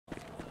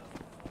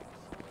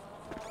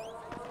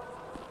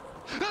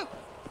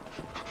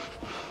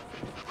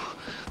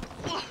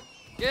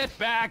Get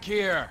back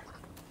here!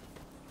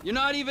 You're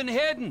not even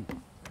hidden!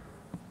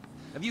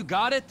 Have you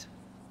got it?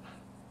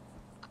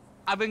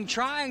 I've been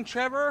trying,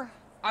 Trevor.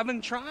 I've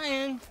been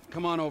trying.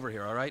 Come on over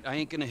here, all right? I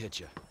ain't gonna hit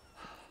you.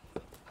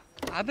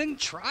 I've been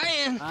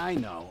trying. I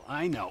know,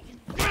 I know.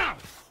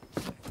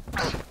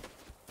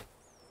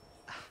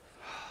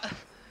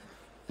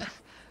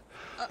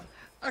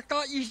 I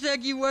thought you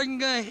said you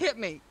wasn't gonna hit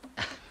me.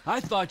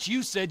 I thought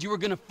you said you were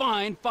gonna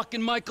find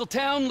fucking Michael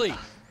Townley.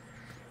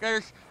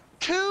 There's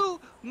two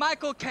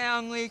Michael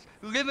Townleys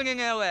living in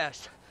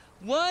LS.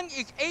 One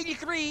is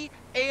 83,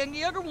 and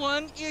the other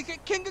one is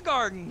at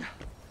kindergarten.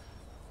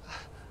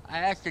 I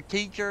asked the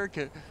teacher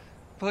to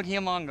put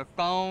him on the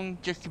phone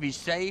just to be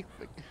safe,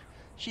 but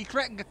she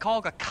threatened to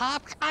call the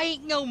cops. I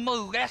ain't no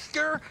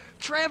molester,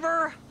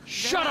 Trevor.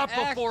 Shut up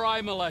before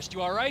I molest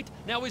you, all right?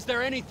 Now, is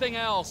there anything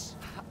else?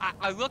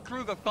 I looked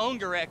through the phone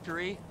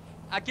directory.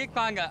 I did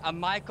find a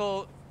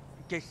Michael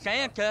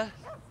DeSanta,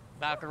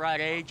 about the right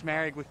age,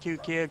 married with 2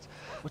 kids.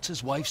 What's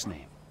his wife's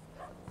name?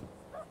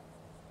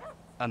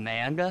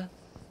 Amanda?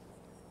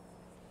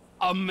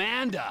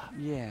 Amanda?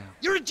 Yeah.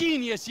 You're a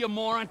genius, you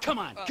moron. Come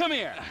on, come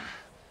here.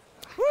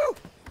 Woo!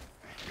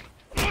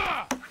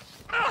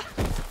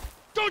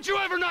 Don't you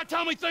ever not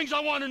tell me things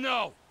I want to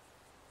know!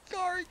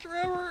 Sorry,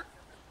 Trevor.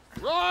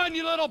 Run,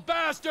 you little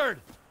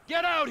bastard!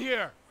 Get out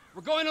here!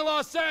 We're going to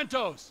Los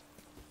Santos.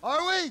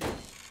 Are we?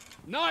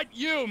 Not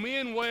you, me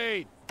and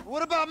Wade.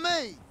 What about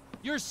me?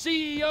 You're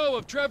CEO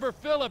of Trevor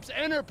Phillips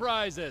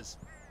Enterprises.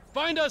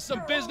 Find us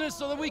some business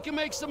so that we can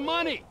make some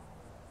money.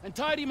 And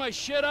tidy my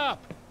shit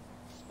up.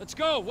 Let's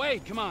go,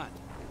 Wade, come on.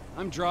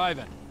 I'm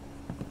driving.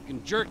 You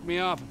can jerk me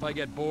off if I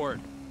get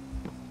bored.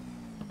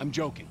 I'm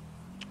joking.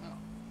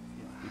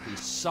 You can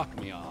suck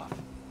me off.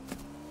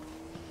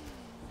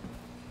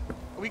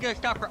 Are we gonna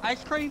stop for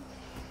ice cream?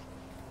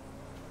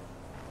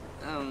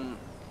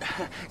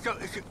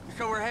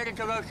 So we're headed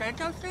to Los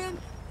Santos then?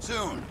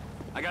 Soon.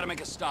 I gotta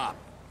make a stop.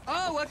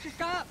 Oh, what's the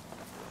stop?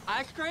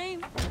 Ice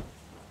cream?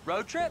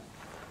 Road trip?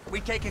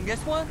 We taking this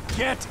one?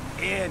 Get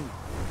in!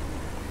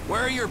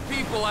 Where are your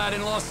people at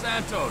in Los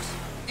Santos?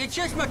 It's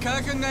just my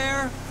cousin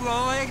there,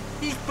 Floyd.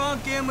 He's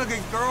bunked in with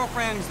his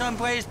girlfriend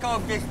someplace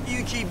called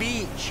Vespucci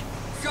Beach.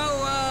 So,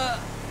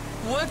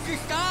 what's the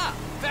stop?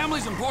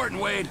 Family's important,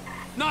 Wade.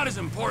 Not as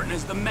important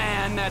as the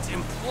man that's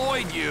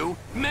employed you,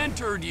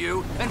 mentored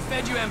you, and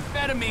fed you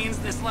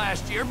amphetamines this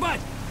last year, but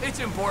it's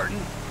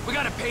important. We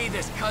gotta pay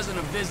this cousin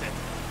a visit.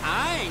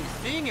 I ain't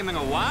seen him in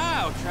a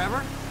while,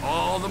 Trevor.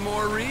 All the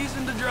more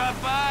reason to drop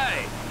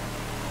by.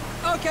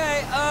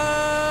 Okay,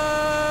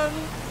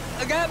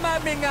 that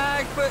might be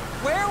nice, but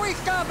where are we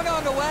stopping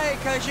on the way?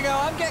 Cause, you know,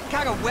 I'm getting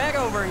kind of wet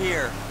over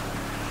here.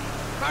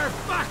 For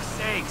fuck's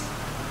sakes!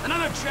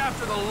 Another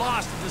chapter of the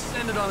lost has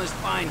descended on this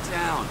fine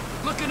town.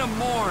 Looking to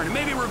mourn, and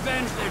maybe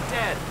revenge their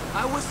dead.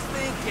 I was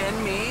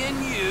thinking me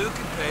and you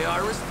could pay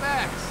our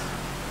respects.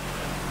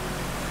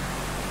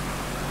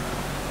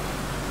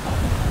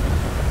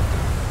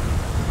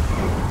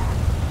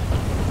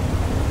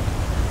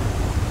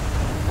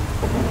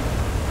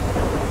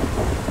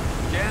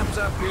 Camp's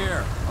up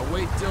here. I'll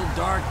wait till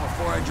dark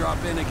before I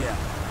drop in again.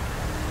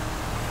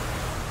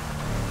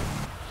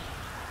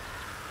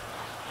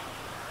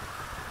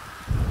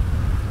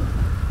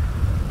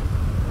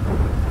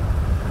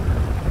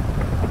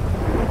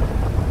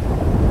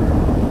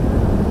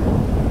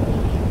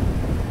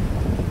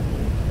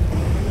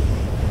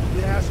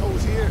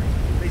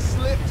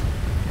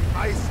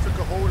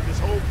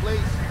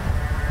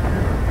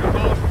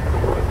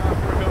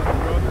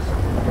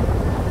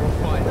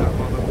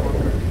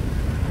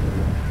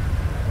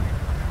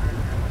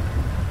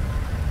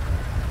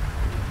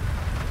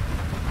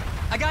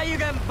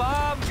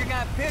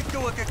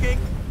 Pistol with the thing.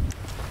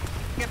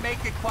 It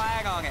makes it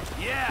quiet on it.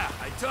 Yeah,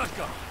 I took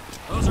them.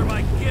 Those are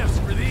my gifts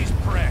for these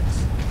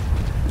pricks.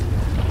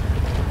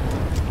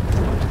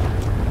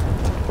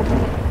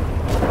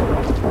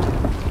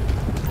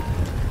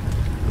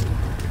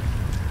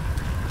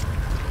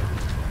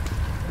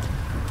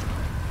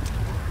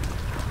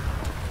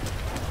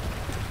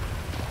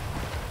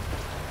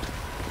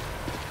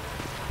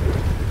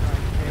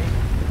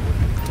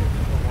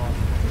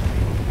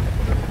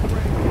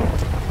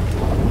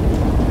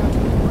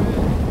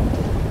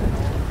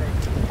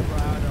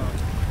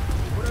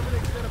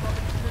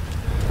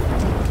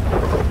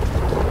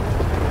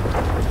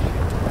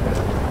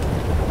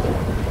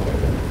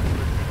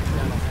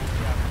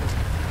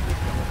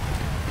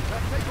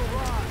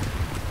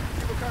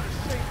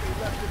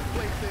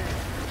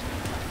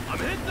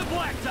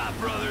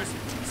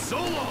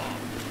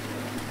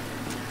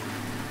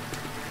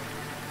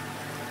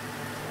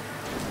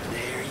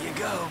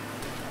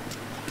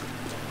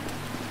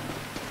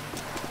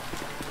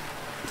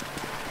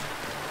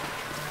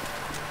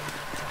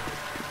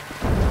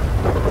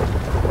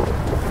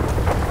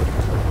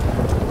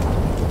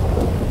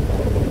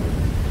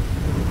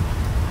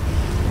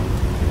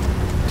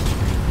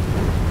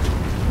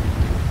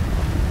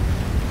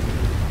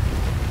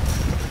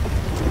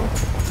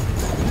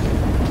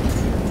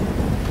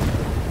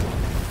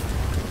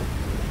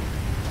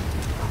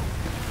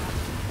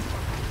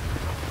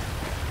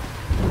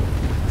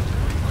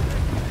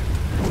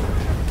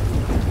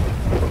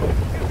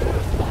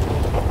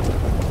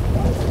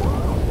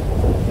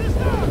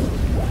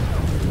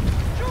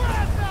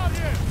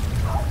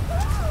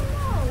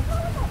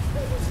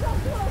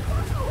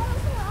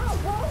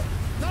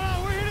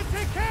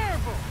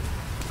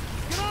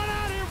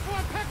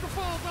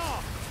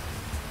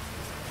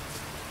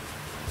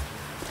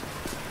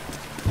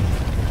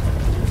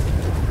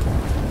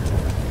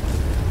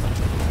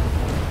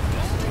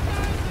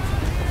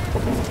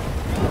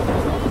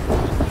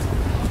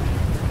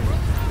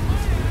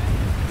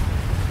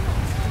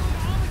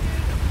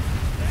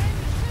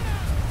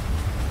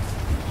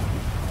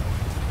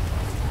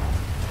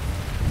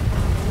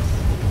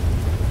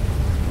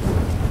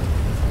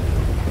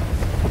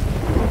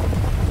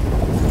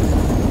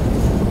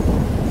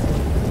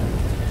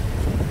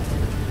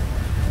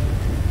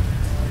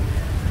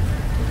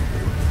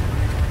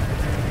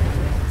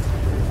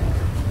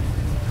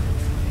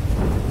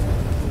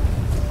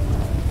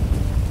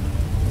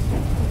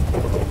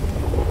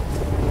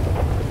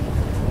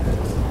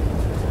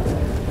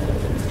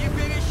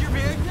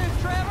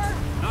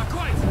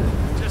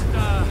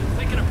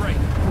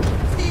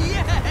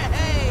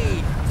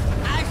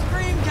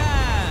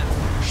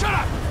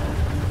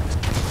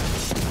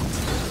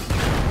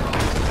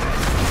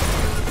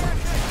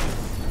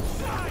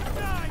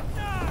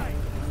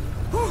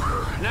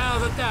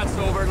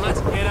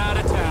 let's get out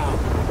of town.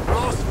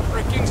 Los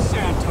freaking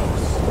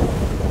Santos.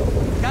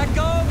 That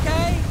go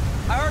okay?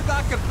 I heard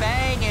lots of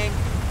banging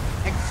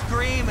and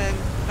screaming,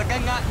 but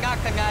then not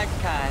the nice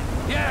kind.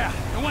 Yeah,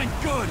 it went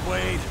good,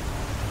 Wade.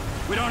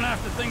 We don't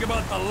have to think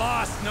about the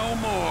loss no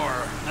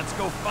more. Let's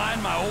go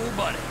find my old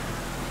buddy.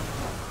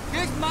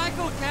 This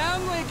Michael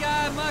Townley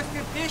guy must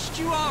have pissed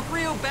you off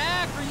real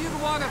bad for you to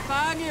want to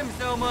find him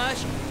so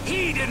much.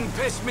 He didn't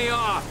piss me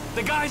off.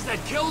 The guys that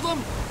killed him,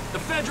 the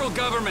federal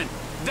government,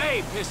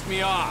 they pissed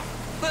me off.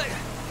 But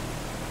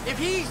if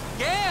he's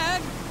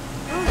dead,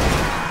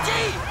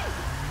 gee!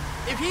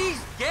 If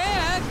he's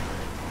dead,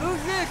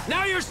 who's this?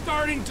 Now you're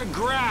starting to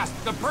grasp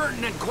the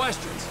pertinent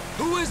questions.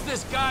 Who is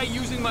this guy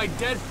using my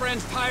dead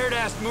friend's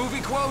tired-ass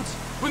movie quotes?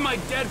 With my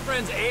dead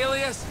friend's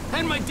alias?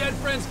 And my dead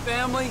friend's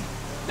family?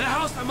 In a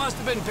house that must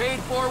have been paid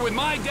for with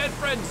my dead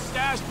friend's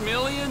stashed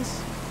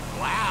millions?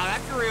 Wow,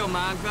 that's a real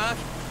mindfuck.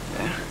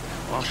 Yeah,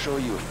 well, I'll show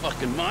you a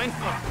fucking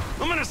mindfuck.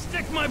 I'm gonna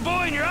stick my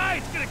boy in your eye.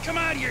 It's gonna come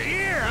out of your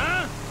ear,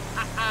 huh?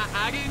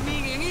 I didn't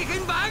mean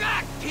anything by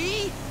that,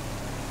 T.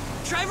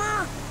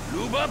 Trevor?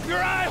 Lube up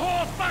your eye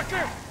hole,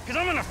 fucker! Cause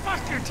I'm gonna fuck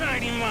your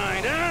tiny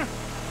mind, huh?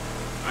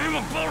 I'm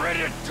about ready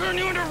to turn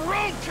you into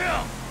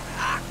roadkill!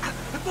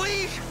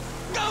 Please,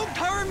 don't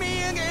turn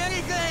me into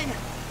anything!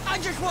 I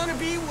just want to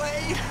be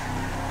Wade.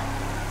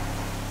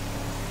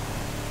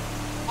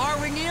 Are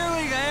we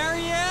nearly there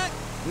yet?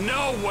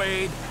 No,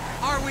 Wade.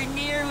 Are we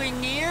nearly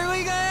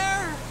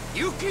there?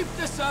 You keep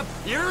this up,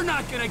 you're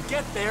not gonna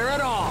get there at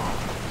all.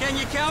 Can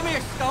you tell me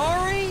a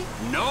story?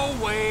 No,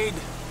 Wade.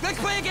 Let's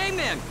play a game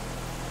then.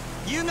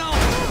 You know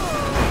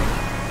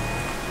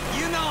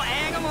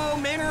animal,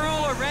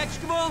 mineral, or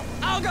vegetable?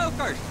 I'll go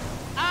first.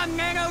 I'm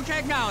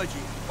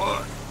nanotechnology.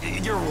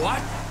 You're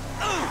what?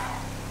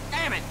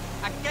 Damn it!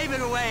 I gave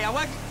it away. I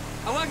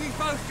wasn't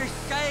supposed to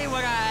say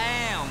what I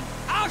am.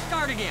 I'll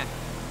start again.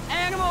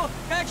 Animal,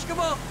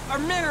 vegetable, or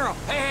mineral?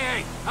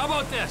 Hey, how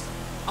about this?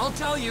 I'll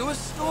tell you a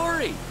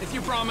story if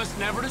you promise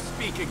never to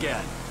speak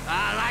again.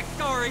 I like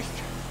stories.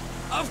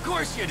 Of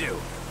course you do.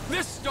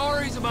 This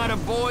story's about a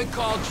boy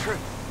called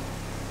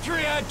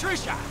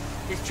Trisha.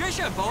 Is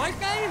Trisha a boy's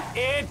name?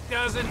 It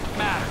doesn't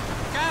matter.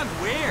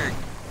 Sounds weird.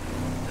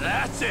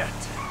 That's it.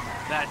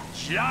 That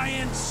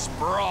giant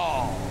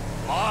sprawl.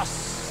 Los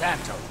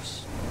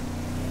Santos.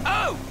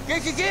 Oh!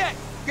 This is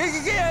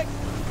it!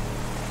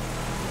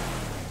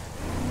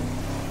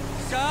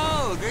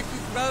 So, this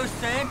is Los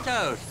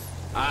Santos.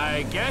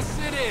 I guess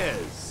it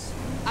is.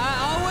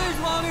 I always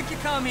wanted to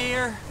come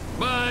here.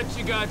 But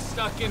you got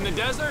stuck in the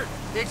desert?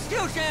 It's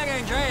still San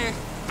Andreas.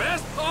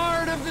 Best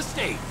part of the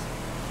state.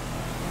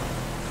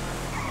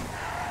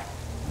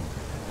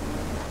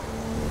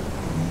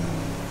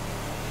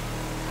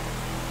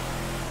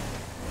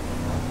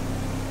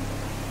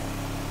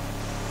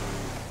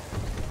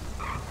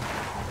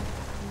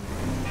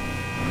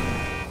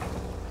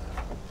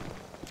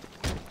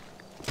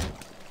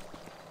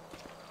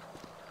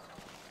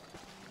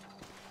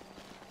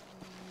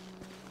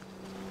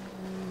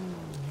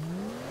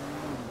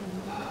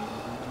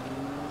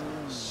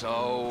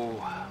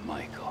 So,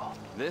 Michael,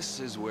 this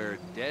is where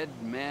dead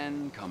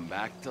men come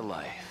back to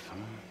life,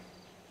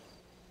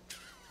 huh?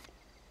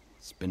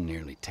 It's been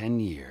nearly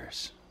 10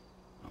 years.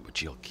 Oh, but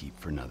you'll keep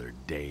for another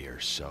day or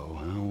so,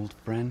 huh, old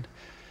friend?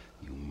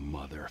 You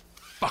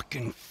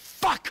motherfucking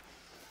fuck!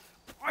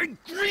 I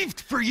grieved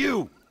for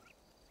you!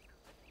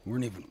 You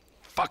weren't even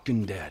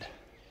fucking dead.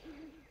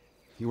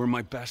 You were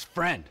my best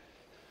friend.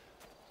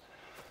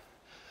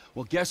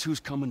 Well, guess who's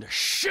coming to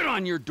shit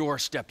on your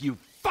doorstep, you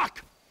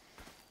fuck!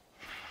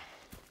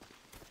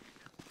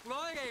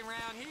 Floyd ain't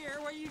around here.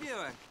 What are you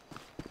doing?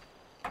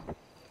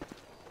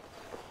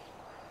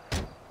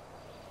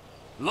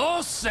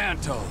 Los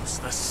Santos,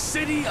 the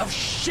city of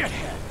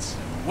shitheads.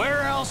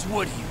 Where else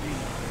would he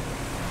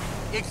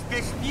be? It's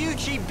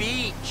Vespucci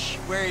Beach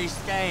where he's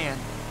staying.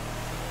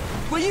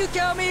 Will you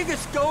tell me the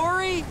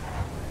story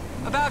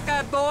about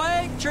that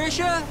boy,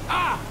 Trisha?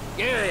 Ah,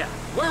 yeah.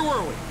 Where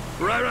were we?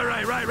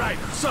 Right.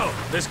 So,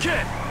 this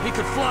kid, he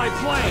could fly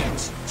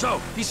planes.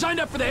 So, he signed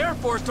up for the Air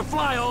Force to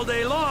fly all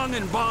day long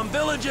and bomb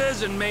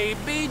villages and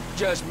maybe,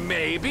 just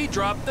maybe,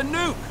 drop the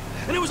nuke.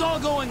 And it was all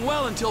going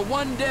well until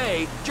one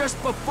day, just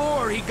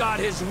before he got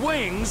his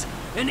wings,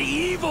 an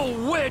evil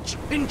witch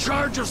in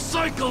charge of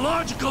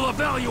psychological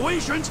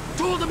evaluations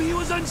told him he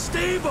was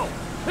unstable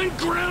and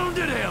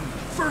grounded him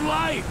for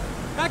life.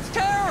 That's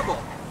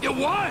terrible. It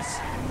was.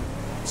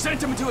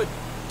 Sent him into a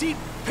deep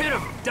pit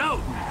of doubt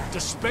and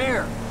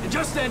despair. And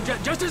just then,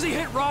 just as he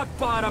hit rock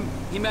bottom,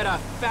 he met a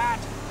fat,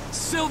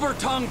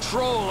 silver-tongued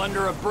troll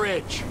under a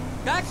bridge.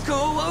 That's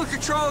cool. What was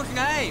the troll's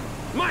name?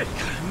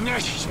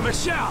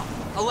 Michelle.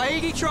 A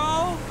lady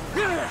troll?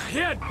 Yeah, he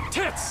had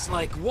tits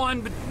like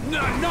one, but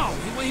no,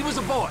 he was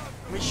a boy.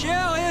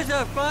 Michelle is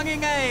a funny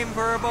name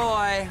for a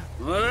boy.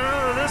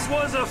 Well, this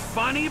was a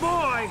funny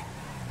boy.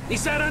 He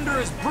sat under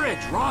his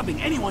bridge,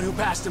 robbing anyone who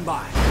passed him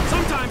by.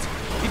 Sometimes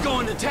he'd go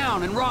into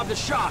town and rob the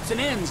shops and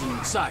inns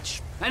and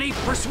such. And he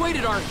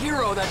persuaded our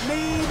hero that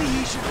maybe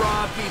he should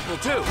rob people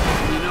too.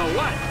 You know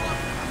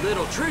what?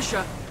 Little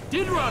Trisha,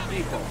 did rob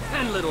people,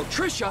 and little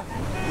Trisha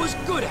was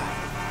good at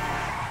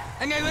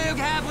it. And they lived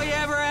happily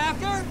ever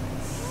after?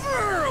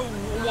 For a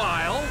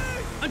while.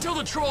 Until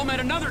the troll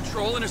met another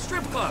troll in a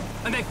strip club,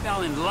 and they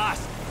fell in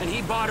lust, and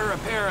he bought her a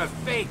pair of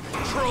fake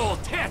troll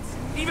tits,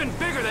 even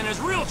bigger than his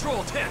real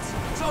troll tits.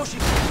 So she...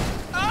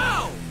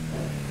 Oh!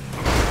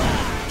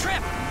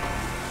 Trip!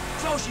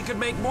 So she could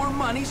make more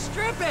money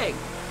stripping.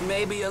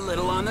 Maybe a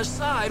little on the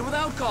side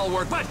without call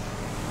work, but...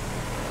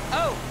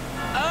 Oh!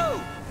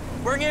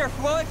 We're near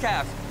Floyd's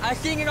house. I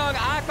seen it on the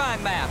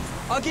iPhone maps.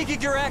 I'll give you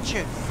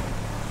directions.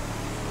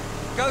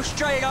 Go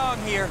straight on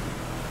here.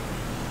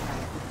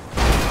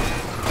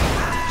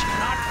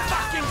 Cannot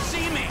fucking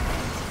see me!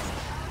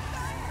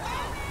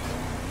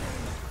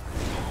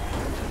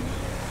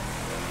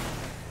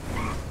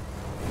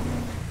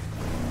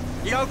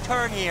 You don't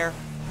turn here.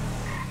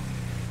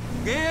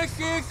 This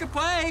is the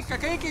place. I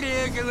think it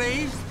is, at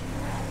least.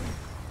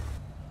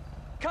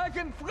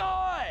 Cousin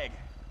Floyd!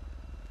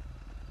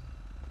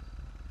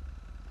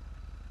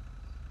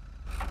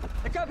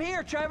 It's up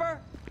here, Trevor.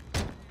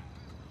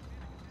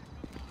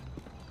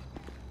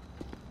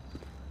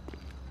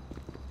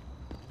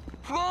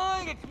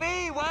 Floyd, it's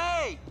me,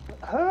 Wade.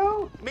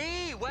 Who?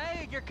 Me,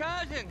 Wade, your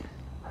cousin.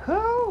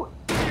 Who?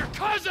 Your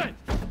cousin!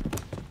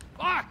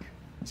 Fuck!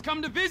 He's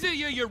come to visit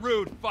you, you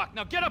rude fuck.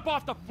 Now get up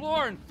off the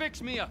floor and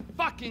fix me a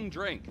fucking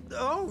drink.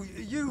 Oh,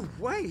 you,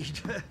 Wade.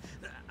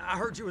 I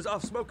heard you was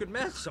off smoking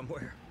meth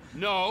somewhere.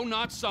 No,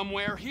 not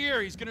somewhere.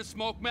 Here. He's gonna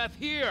smoke meth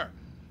here.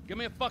 Give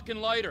me a fucking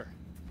lighter.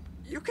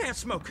 You can't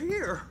smoke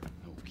here.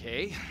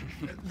 Okay.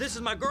 This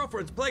is my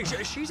girlfriend's place.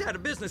 She's at a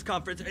business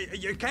conference.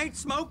 You can't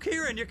smoke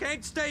here and you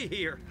can't stay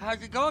here.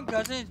 How's it going,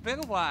 cousin? It's been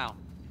a while.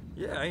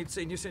 Yeah, I ain't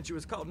seen you since you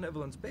was caught in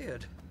Evelyn's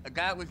bed.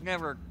 That was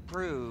never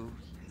proved.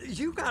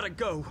 You gotta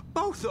go,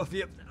 both of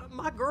you.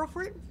 My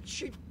girlfriend,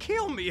 she'd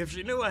kill me if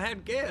she knew I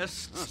had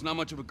guests. Well, it's not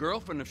much of a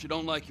girlfriend if she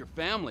don't like your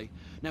family.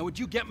 Now, would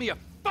you get me a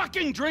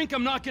fucking drink?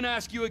 I'm not gonna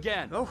ask you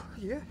again. Oh,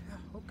 yeah,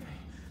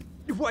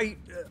 okay. Wait,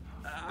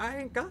 I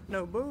ain't got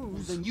no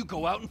booze. Then you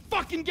go out and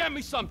fucking get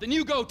me something.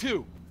 You go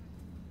too.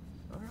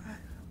 All right,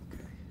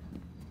 okay.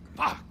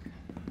 Fuck.